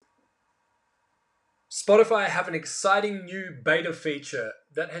Spotify have an exciting new beta feature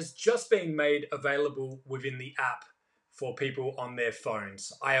that has just been made available within the app for people on their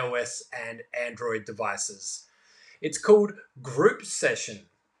phones, iOS and Android devices. It's called Group Session.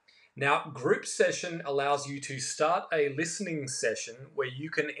 Now, Group Session allows you to start a listening session where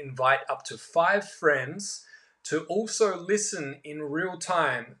you can invite up to 5 friends to also listen in real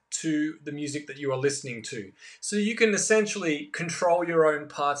time to the music that you are listening to. So you can essentially control your own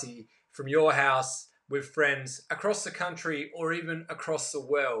party from your house with friends across the country or even across the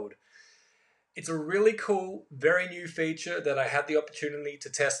world. It's a really cool, very new feature that I had the opportunity to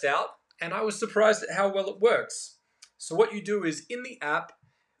test out, and I was surprised at how well it works. So what you do is in the app,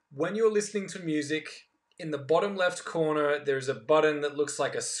 when you're listening to music, in the bottom left corner, there's a button that looks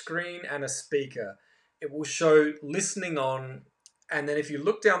like a screen and a speaker. It will show listening on, and then if you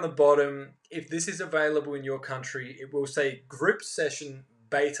look down the bottom, if this is available in your country, it will say Group Session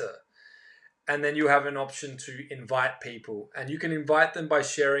Beta. And then you have an option to invite people. And you can invite them by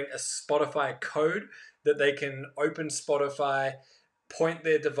sharing a Spotify code that they can open Spotify, point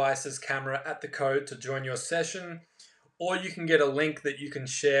their device's camera at the code to join your session, or you can get a link that you can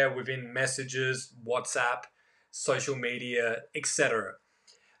share within messages, WhatsApp, social media, etc.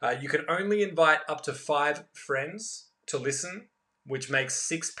 You can only invite up to 5 friends to listen, which makes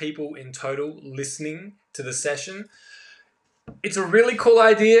 6 people in total listening to the session. It's a really cool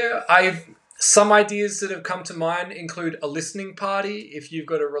idea. Some ideas that have come to mind include a listening party. If you've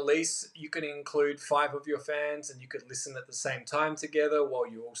got a release, you can include 5 of your fans and you could listen at the same time together while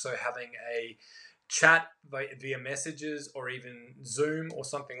you're also having a chat via messages or even Zoom or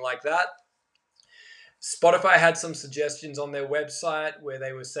something like that. Spotify had some suggestions on their website where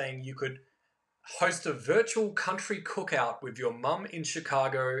they were saying you could host a virtual country cookout with your mum in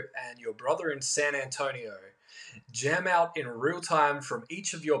Chicago and your brother in San Antonio. Jam out in real time from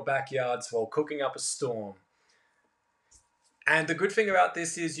each of your backyards while cooking up a storm. And the good thing about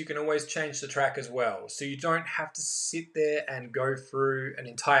this is you can always change the track as well. So you don't have to sit there and go through an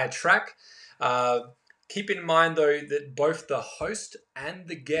entire track. Keep in mind though that both the host and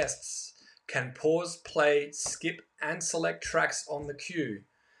the guests can pause, play, skip, and select tracks on the queue.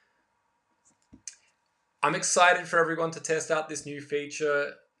 I'm excited for everyone to test out this new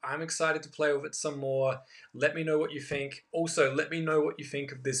feature. I'm excited to play with it some more. Let me know what you think. Also, let me know what you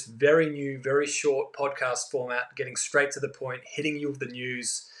think of this very new, very short podcast format, getting straight to the point, hitting you with the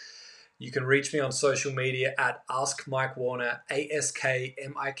news. You can reach me on social media at Ask Mike Warner,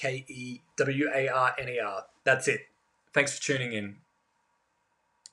 AskMikeWarner. That's it. Thanks for tuning in.